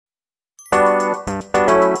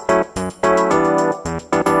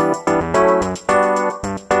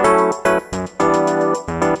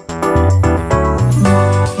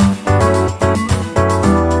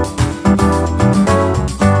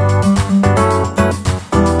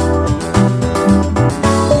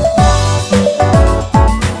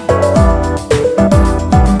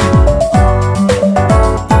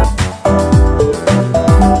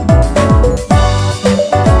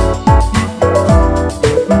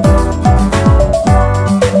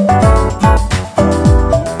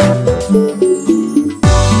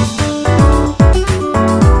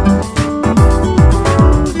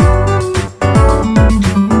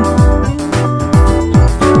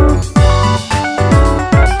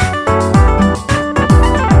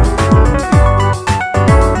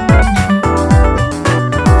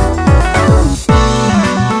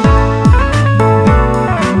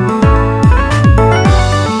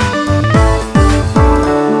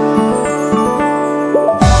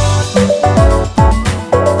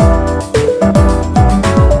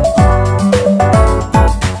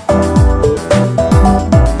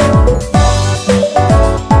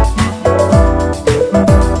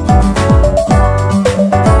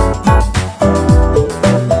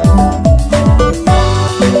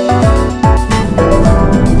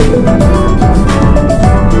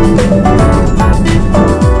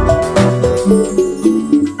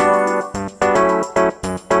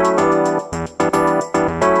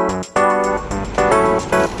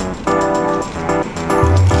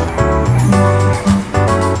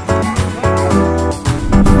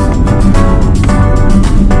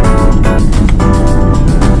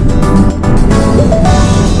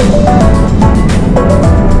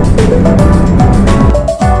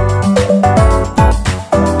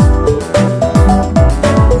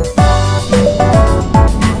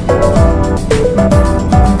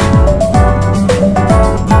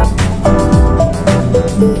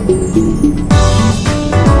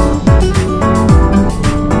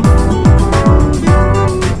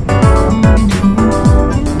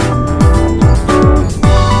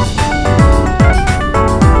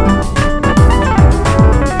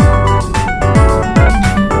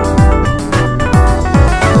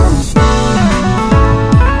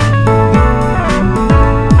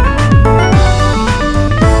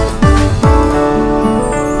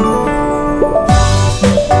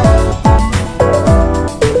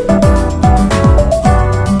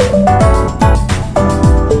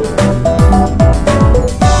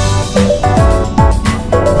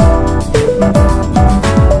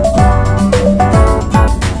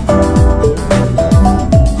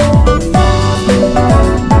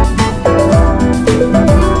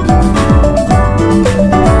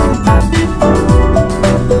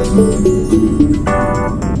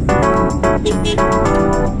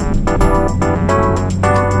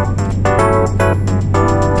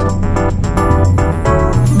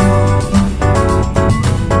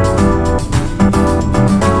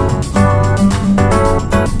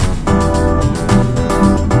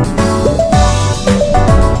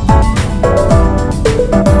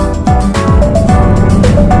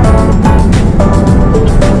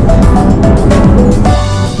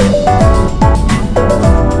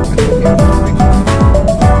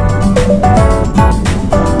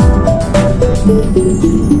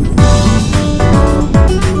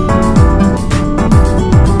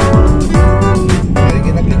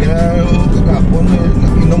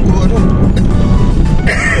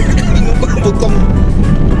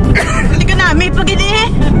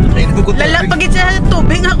Kaya pag sa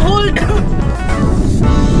tubig nga cold.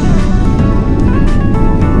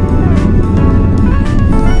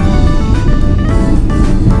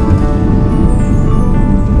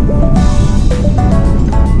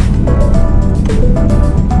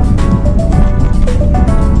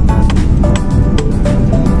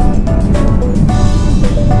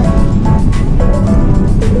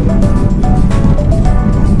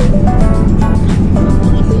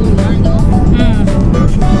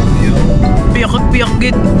 Piyok-piyok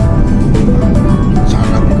gid.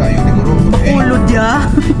 Sana ko kayo ni Guru. Bacolod ya.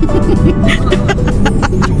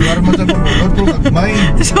 Solar man sa Bacolod pero gagmay.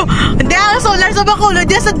 So, hindi ang solar sa Bacolod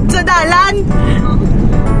ya sa dalan.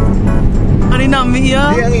 Ano namin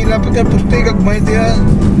ya? Di ang ilapit ka poste gagmay diya.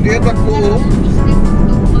 Di bako.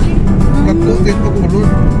 Bako din Bacolod.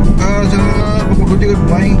 Sa Bacolod di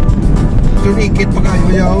gagmay. So ikit pa kayo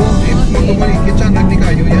yaw. Magkumalikit sa nagdi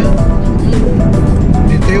kayo ya.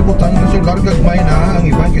 Dito butang na solar gagmay na ang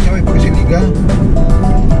iban kasi may pagsiliga.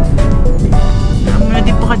 Ang mga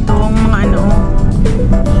di pa katong mga ano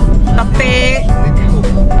tape.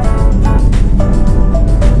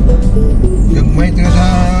 Gagmay nga sa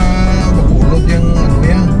Bacolod yung ano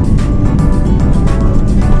yan.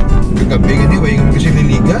 Kagabi nga niya yung kasi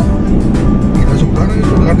niliga. Kita solar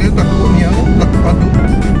niya takbo niya takpado.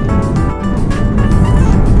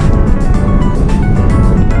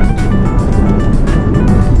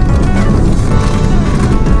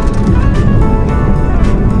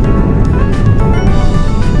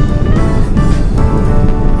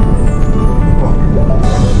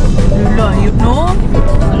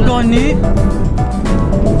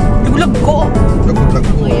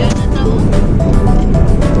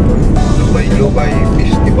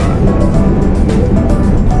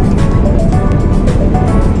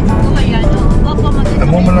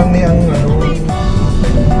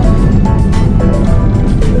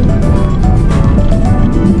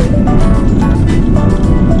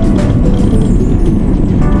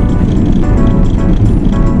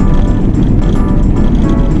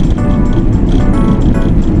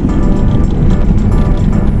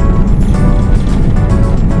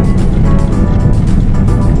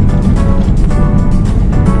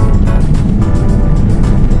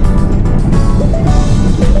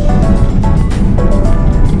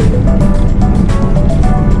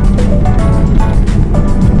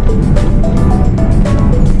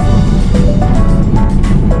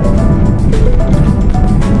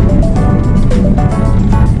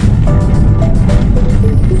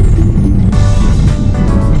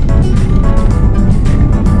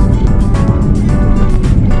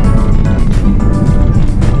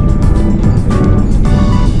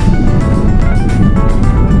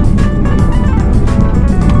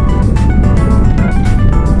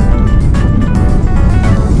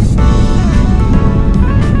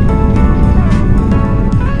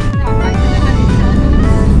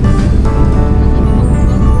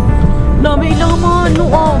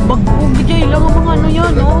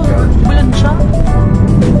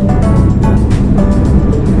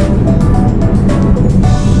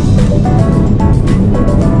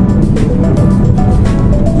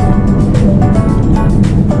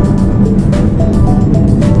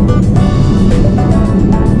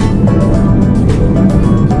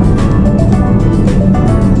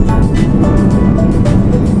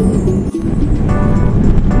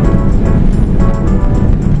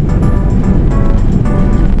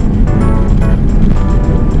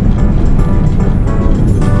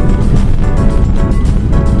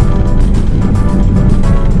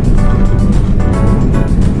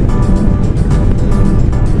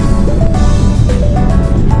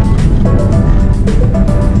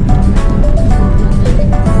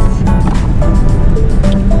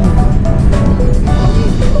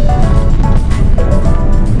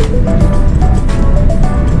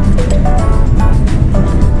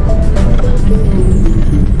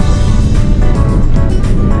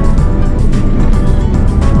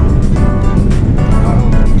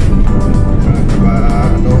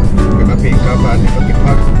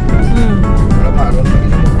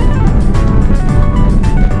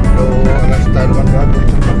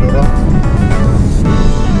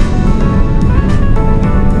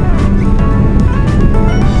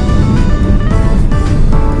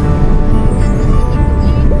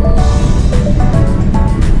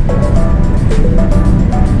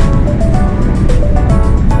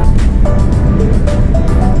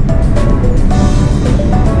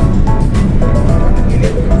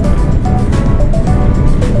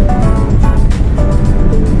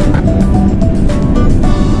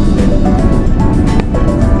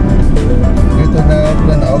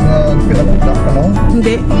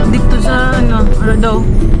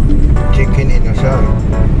 siya.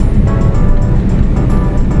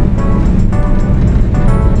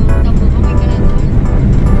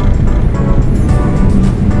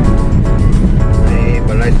 May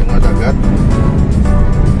balay sa mga dagat.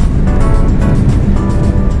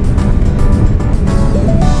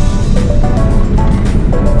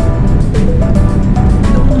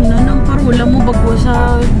 Doon na ng Parola mo bago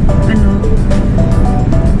sa ano.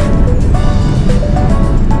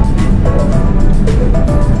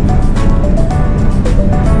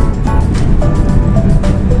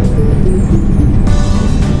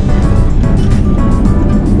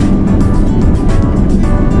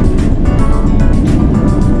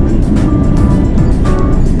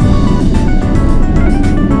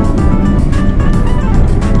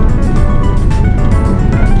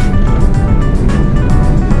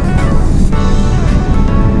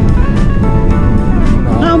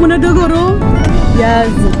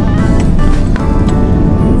 Yes.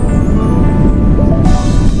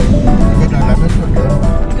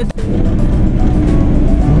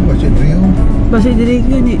 Basi diri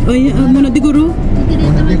gani. Oy, mo na diguro.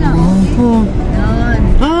 Muna diguro. Oh.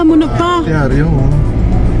 Mo na pa. Diaryo.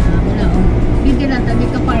 Hindi lang tabi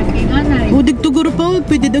ka parking anay. O digtuguro pa,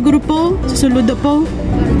 pwede diguro pa. Sa sulod pa.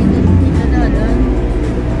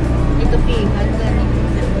 Ito pingal gani.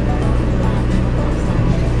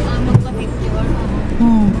 Magpa-picture.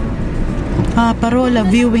 Oh. Parola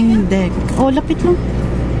viewing deck. Oh, lapit lang.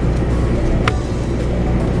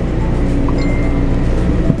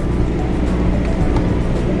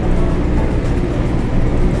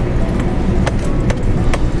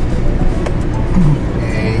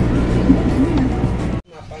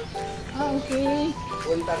 Okay.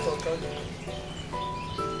 Punta Sojoton.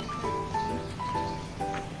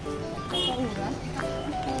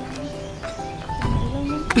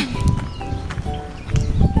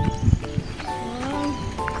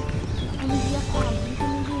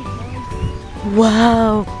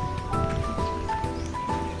 Wow.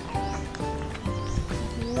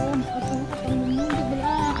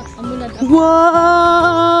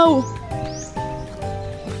 Wow.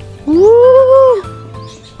 Woo.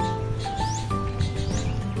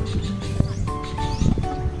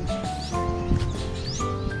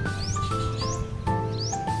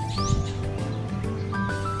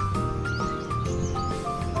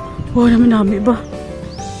 Wow, namin ba?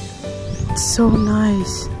 It's so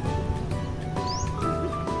nice.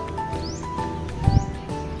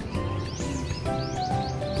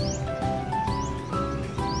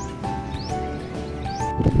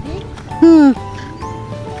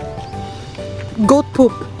 Goat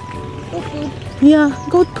poop. Yeah,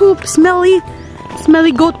 goat poop. Smelly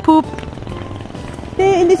goat poop.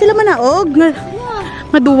 Hindi sila manaog.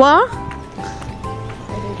 Maduwa.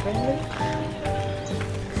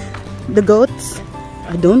 The goats?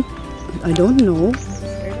 I don't know.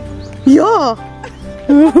 Yeah.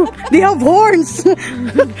 They have horns.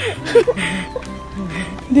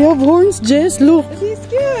 They have horns, Jess. Look. She's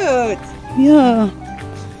cute. Yeah.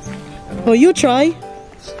 Oh, you try.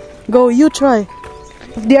 Go, you try.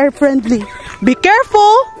 If they are friendly. Be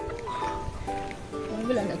careful.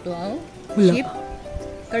 Wala na to, ah? Wala. Sheep?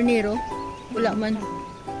 Karnero? Wala man.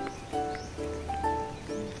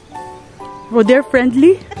 Oh, they're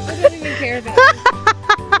friendly. I don't even care about it.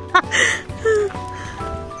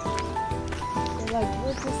 They're like,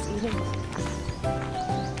 what's this eating?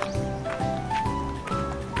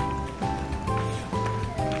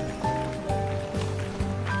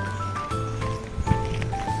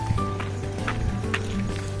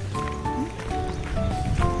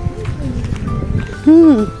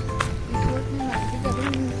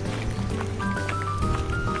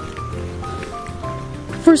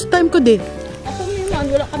 First time ko din. Ako naman,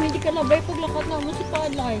 wala kami di kalabay paglakad na mo si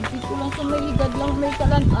Padline. Dito lang sa may higad lang may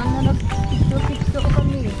kalantan na nag-picture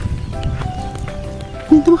kami.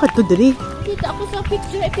 Hindi mo kadto diri. Kita ako sa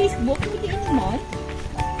picture at Facebook, hindi naman.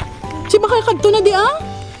 Si baka kadto na di ah?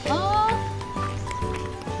 Ah,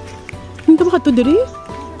 Hindi mo kadto diri?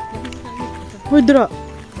 Wadra.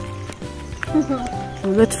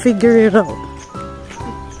 Let's figure it out.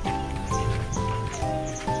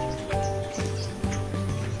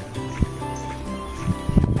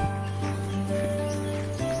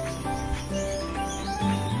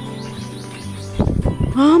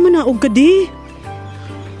 Manaog ka di.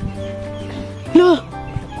 La.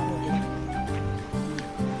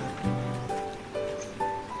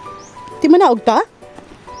 Di manaog ta?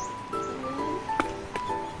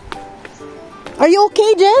 Are you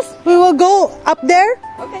okay, Jess? We will go up there?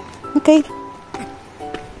 okay. Okay.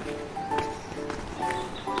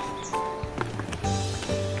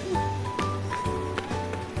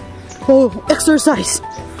 Oh, exercise.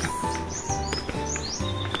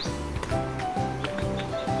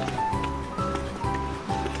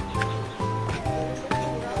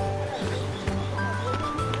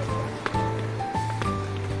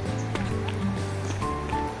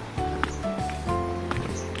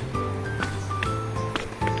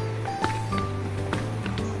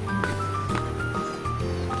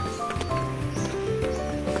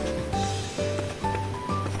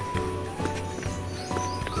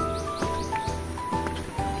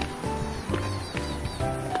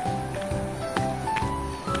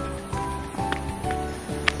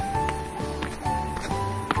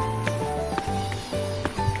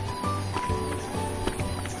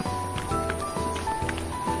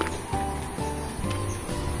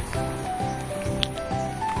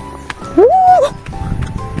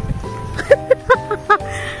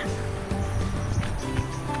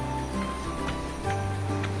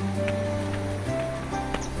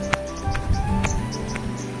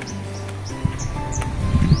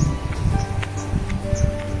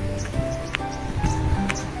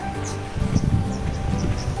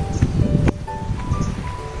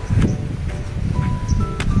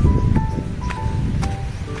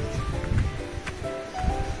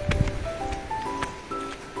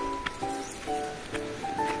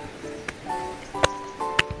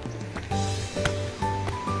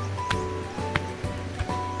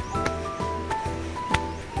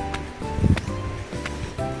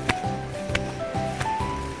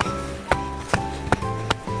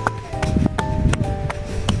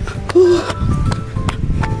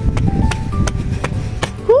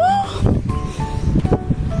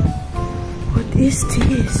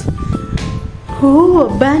 Oh,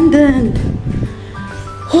 abandoned.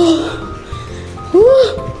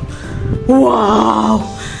 Wow,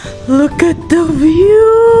 look at the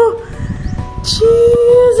view.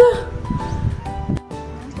 Jeez.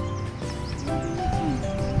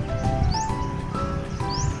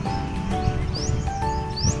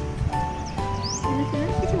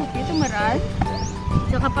 Ito maral.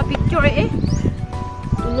 Saka pa picture eh.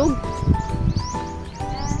 Tulog.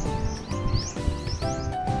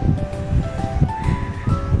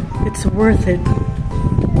 It's worth it.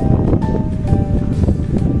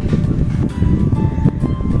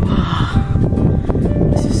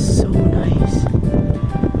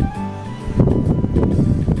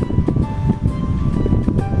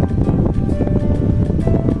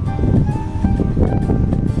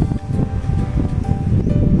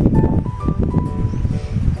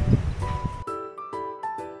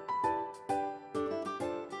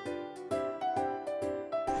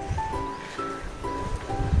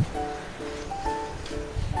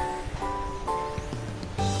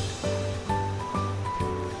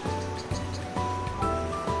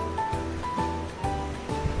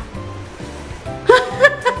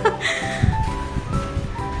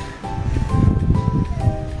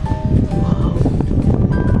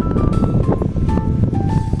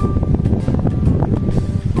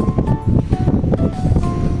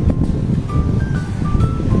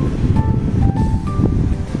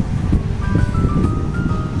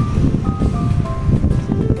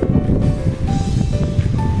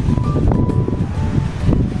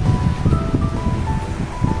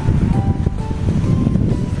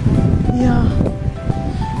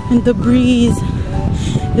 And the breeze,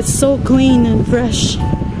 it's so clean and fresh.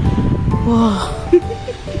 Wow,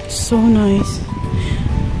 so nice.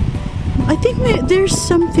 I think there's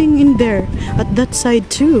something in there at that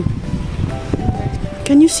side too.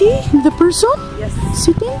 Can you see the person? Yes.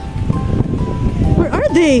 Sitting? Where are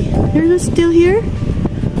they? They're still here?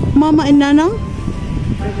 Mama and Nanang?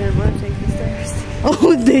 They were taking stairs.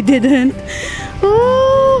 Oh, they didn't.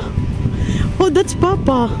 Oh, that's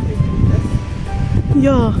Papa.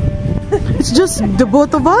 Yeah, it's just the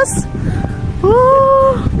both of us.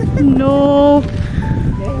 Oh no!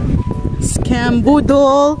 Scam,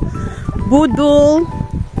 boodle.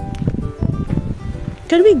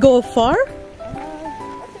 Can we go far?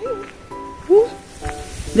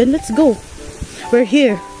 Then let's go. We're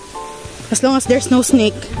here, as long as there's no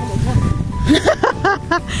snake.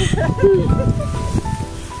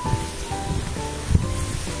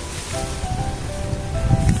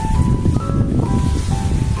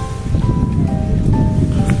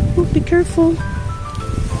 Be careful.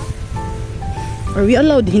 Are we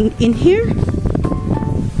allowed in here?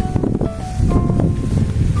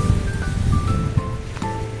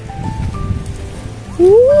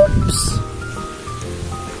 Oops.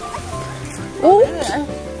 Oops.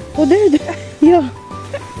 Oh, there. Yeah.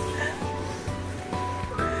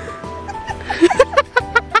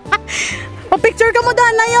 Pa-picture ka mo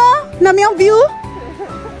daan na yo. Nami ang view.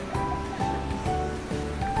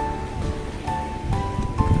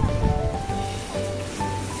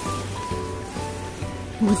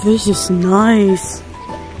 Oh, this is nice.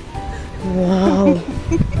 Wow.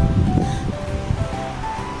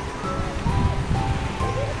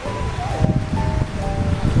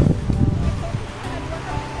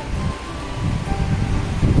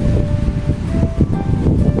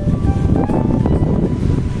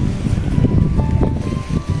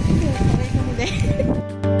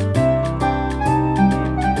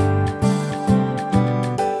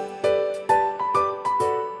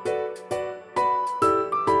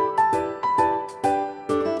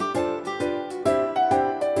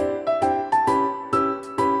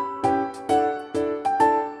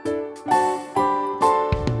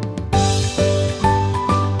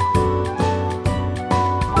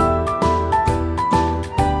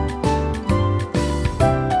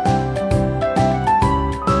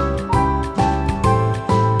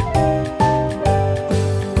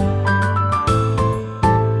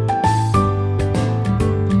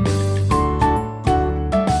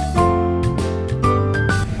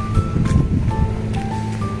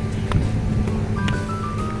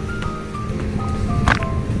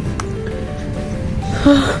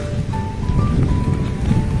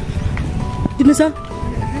 Dino sa?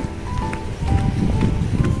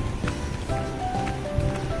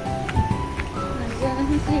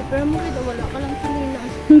 Pero mo rin, wala ka lang kanina.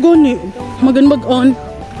 Ang gani. Maganbag on.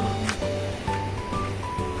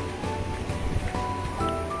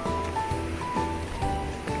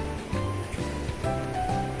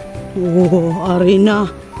 Oh, ari na.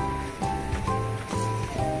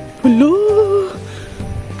 Hello.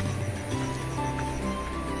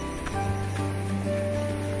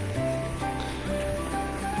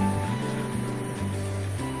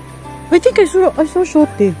 I think I saw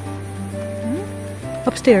Shoti.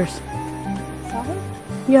 Upstairs.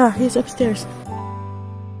 Yeah, he's upstairs.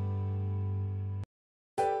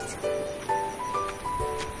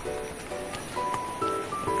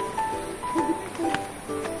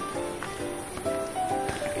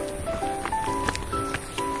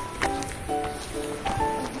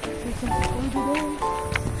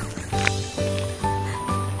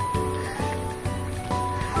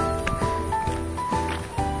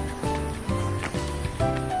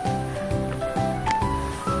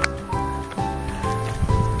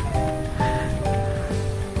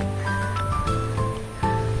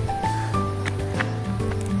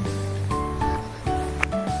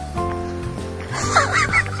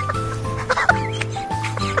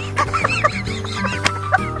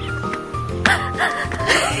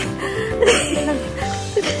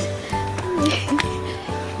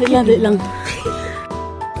 Dali lang.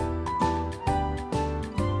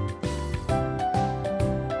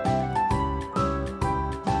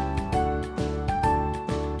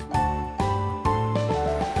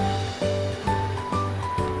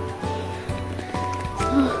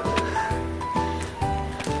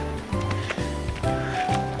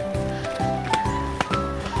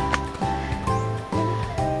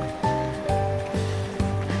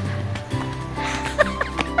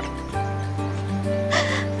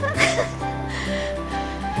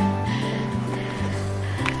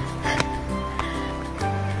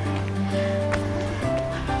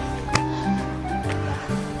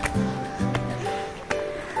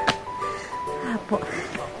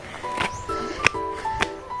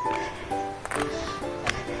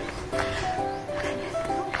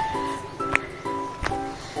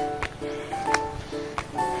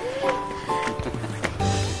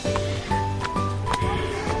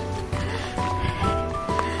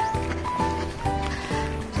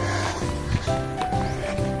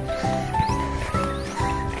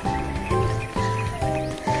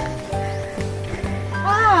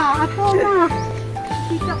 Ako na.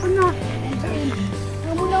 Kita ko na.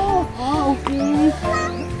 Kamu na oh. Ah, okay.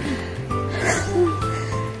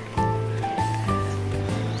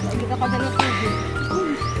 Lagi ka padala tubig.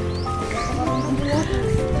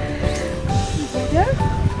 There?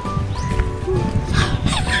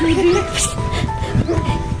 Maybe.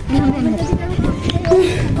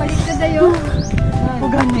 Balik ka dayo.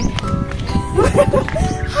 Pagani.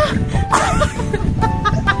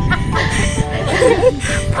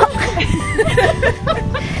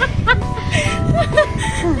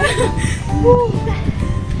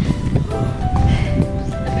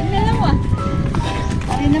 Sabi na lang ah.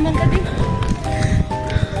 Ay naman tadi.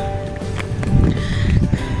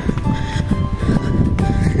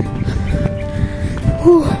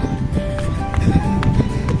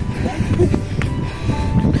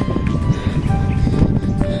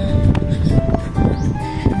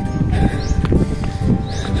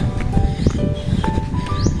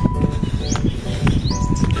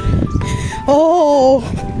 Oh!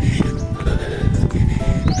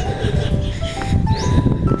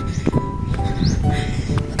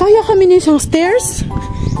 Kaya kami ni isang stairs?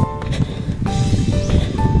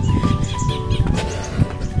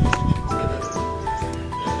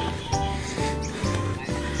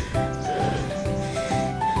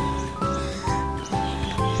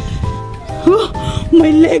 Oh,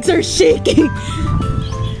 my legs are shaking!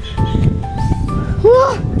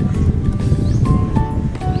 Oh.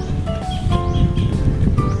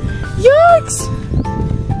 Yikes!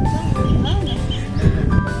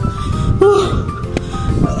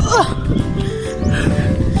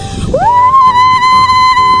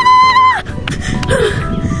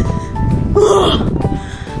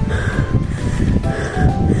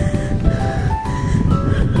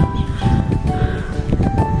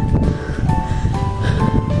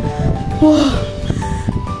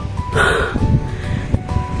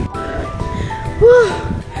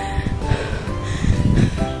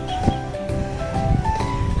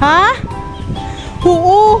 Ha?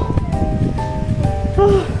 Oo.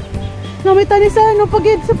 Namita ni sa ano pag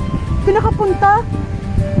sa pinakapunta.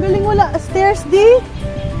 Galing wala stairs di.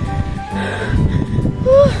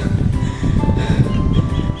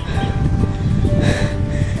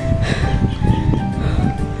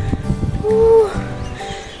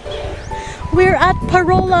 We're at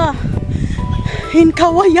Parola in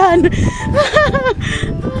Cauayan.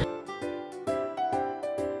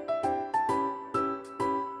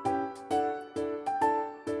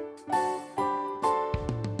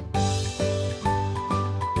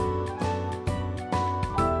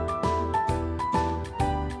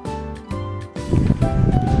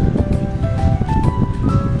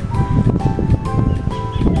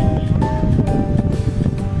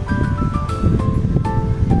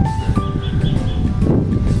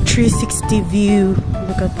 360 view.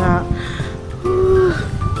 Look at that. Ooh,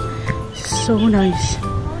 so nice.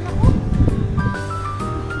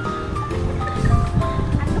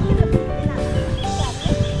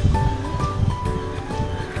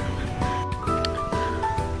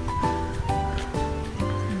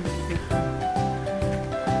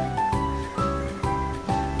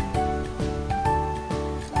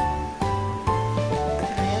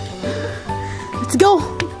 Let's go!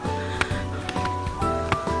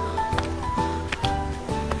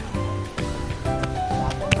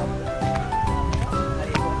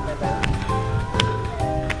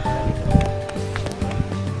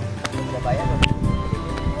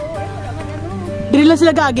 Dili lang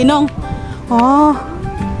sila gaginong. Oh.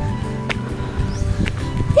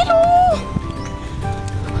 Hello!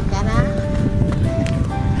 Kana?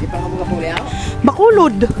 Di pa ka mga puyaw?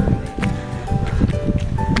 Bacolod.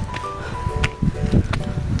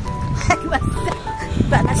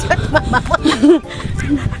 Balasot mama mo.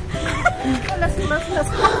 Balas.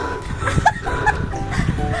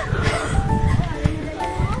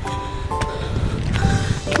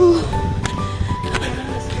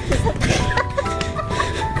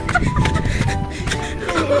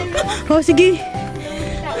 Oh, sige.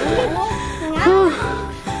 Oh.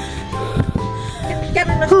 Kaya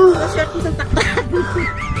nag-short mo sa taktan.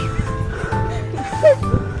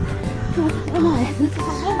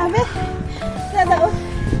 Abe, nadaw.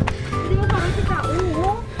 Hindi mo parang si Kao.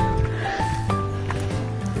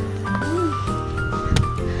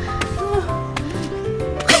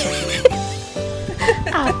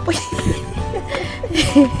 Apoy.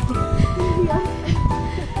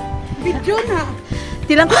 Video na.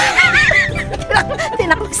 Tilang ko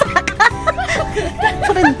sa ka.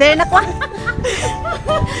 Surrender na ko.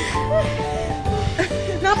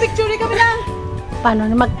 Na-picture kami lang.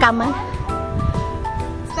 Paano na magkaman?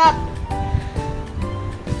 Stop.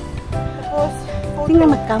 Tapos,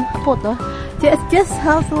 Tingnan magkam. Photo. Just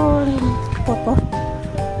have photo.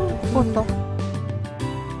 Photo.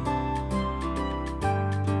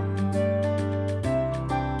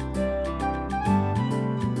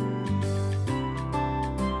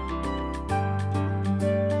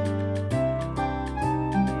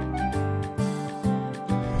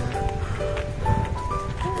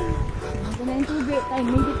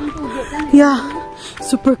 yeah,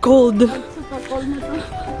 super cold. Super cold na to.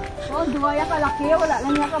 Oh, duwaya kalaki. Wala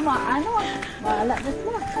lang niya ka maano. Bahala na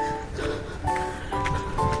siya.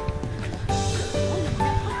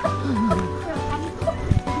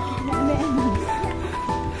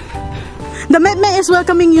 The Metme is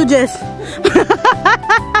welcoming you, Jess.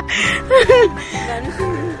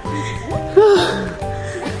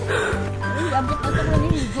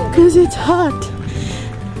 Because it's hot.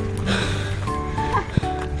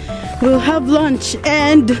 We'll have lunch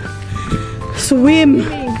and swim.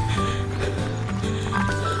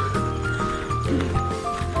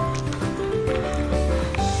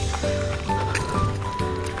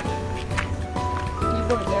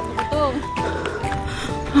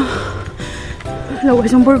 Lawa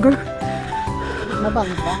isang burger.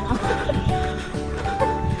 Mabang-bang.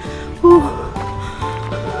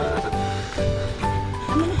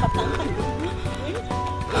 Ano ni patang ka?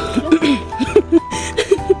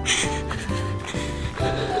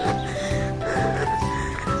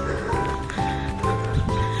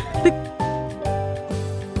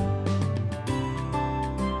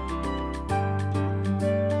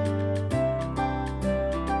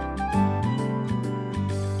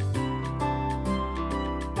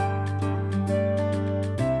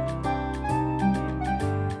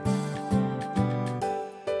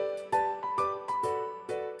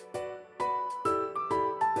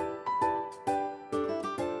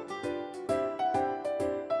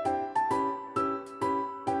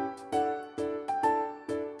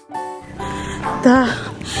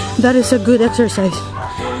 That is a good exercise.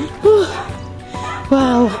 Whew.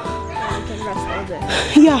 Wow.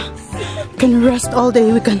 Yeah, can rest all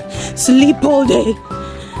day. We can sleep all day.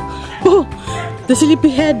 Oh, the sleepy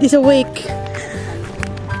head is awake.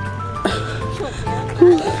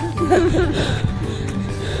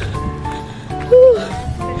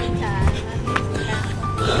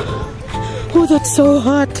 Oh, that's so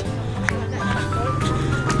hot.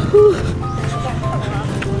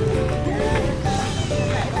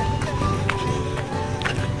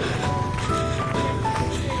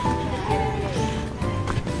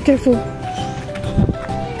 Careful.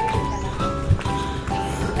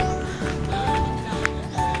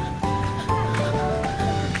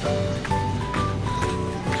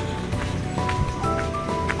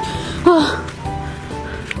 Oh.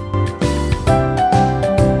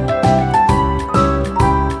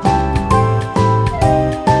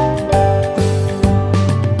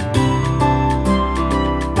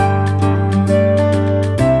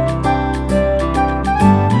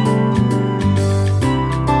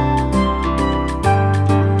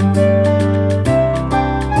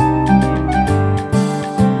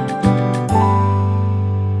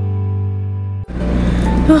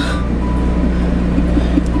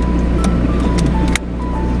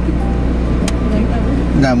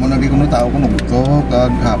 amo na di ko tao kung ugto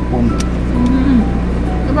kag hapon.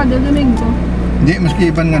 Kapag Domingo. Hindi, maski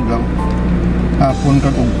iban nga daw. Hapon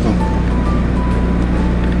kag ugto.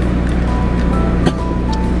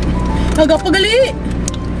 Aga pagali.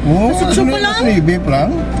 Oo, Masukso pa lang. Beef lang.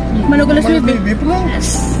 Manugulas ni Bebe. Beef lang.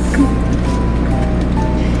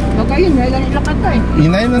 Baka yun, may ganit lakat ka eh.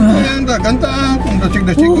 Hinay na po yan, kanta. Kung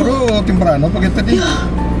dasig-dasig siguro, timbrano, pagkita din.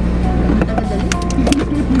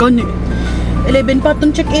 Gani. 11 pa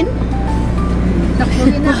itong check-in. Sakto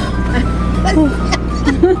rin na.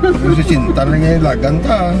 Si Sinta lang yung lagan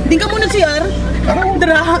ta. Di ka muna CR. Araw.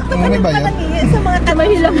 Dra. May bayad. Sa mga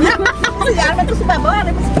Mahilang na. si Arman to si Baba,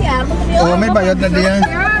 ari mo si Arman to Oo, may bayad na diya.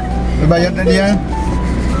 May bayad na diya.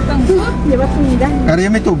 Di ba pumida? Kaya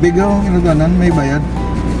may tubig oh, inuganan, may bayad.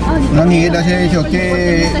 Nangihi na siya Shote.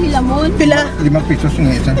 Sa Hilamon. Pila. 5 pesos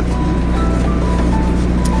nga isa.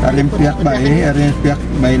 Alimpiak ba eh, alimpiak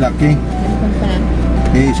by Lucky.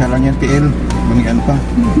 Eh, isa lang yan TL. Bangian pa.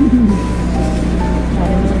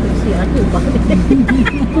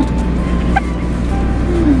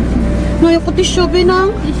 Ngayon ko tissue,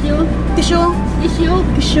 Binang. Tissue. Tissue. Tissue.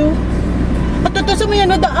 Tissue. At ito sa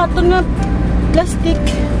mga daaton nga plastic.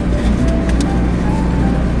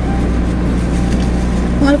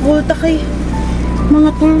 Mahal po ta kay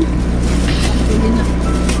mga tol. Pwede na.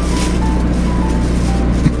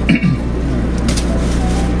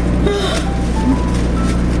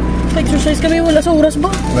 Exercise kami wala sa oras ba?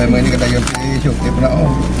 May mga hindi ka tayo Shote pa na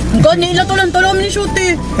oh. Gani ila tulang-tulang ni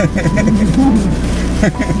Shote.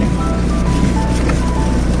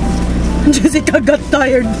 Jessica got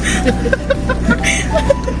tired.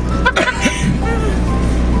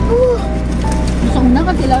 Busog na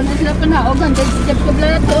katilaw na sila panaog. Hanggang si Jeff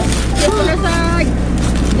Kabla to. Jeff Kabla sa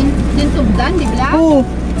Dintugdan, di ba? Oo.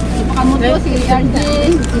 Ipakamuto si RJ,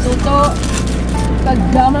 si Soto.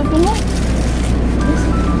 Pagdaman ko mo.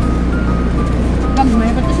 Pagmay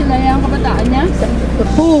pa to sila yung kabataan niya.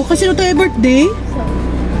 Oo, kasi ito yung birthday.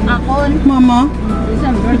 Akon. Mama.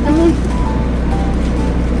 December to mo.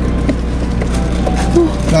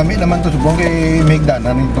 Kami naman to subong kay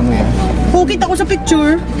Megdana rin ito yan. Oo, kita ko sa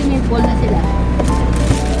picture. Swimming pool na sila.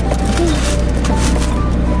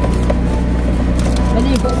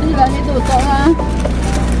 Maligo sila nito. Ito nga.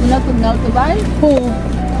 Tugnaw to ba? Oo.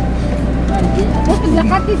 Ako,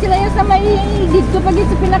 paglakati sila yan sa may dito pag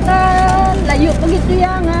ito pinakalayo pag ito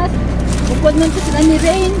yangas. Bukod man sila ni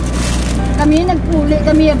Rain. Kami nagpuli,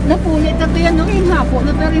 napuli na ito yan, no? Yung hapo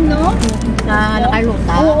na pa rin, no? Sa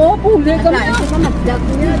nakaluta. Oo, puli kami. Kaya ko mag-vlog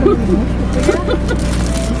niya.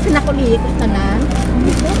 Sinakuliit ka na.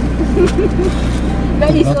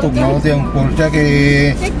 Tugnaw ito yung pool siya kay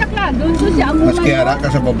Tektakla, doon to siya. mas kiyara ka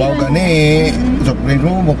sa babaw gani. Sobrang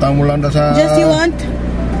mo, butang mo lang na sa... Just you want?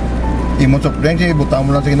 Imo sobrang siya, butang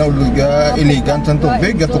mo lang sa kinauluga, iligan sa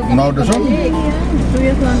tubig, gatugnaw na son.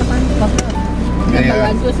 Tuyos lang na kanto. Kaya,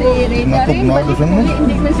 Nabagan ko si Rain na rin. matugnaw doon mo.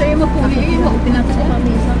 Hindi man sa'yo mapuli. Pinasa siya.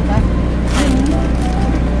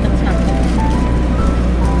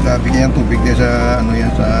 Sabi niya yung tubig niya sa, ano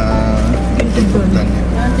yan, sa... tugnaw niya.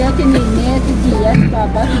 Nandiyan si Nene, si Gia, si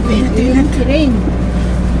Papa, si Baby, si Rain.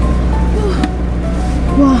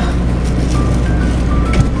 Wow.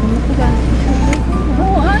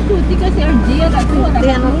 Oo, tuti ka si RG at ako.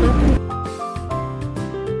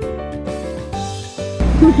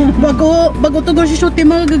 Bago to go si Shote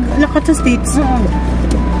maglakat sa States.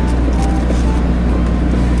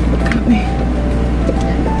 Grabe.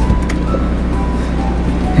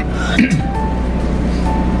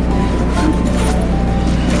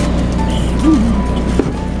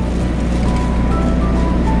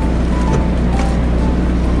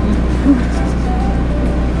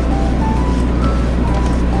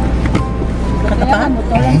 Kaya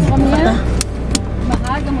motor lang sa kami yan.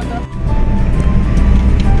 Maaga motor.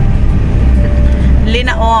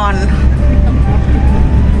 Linaon.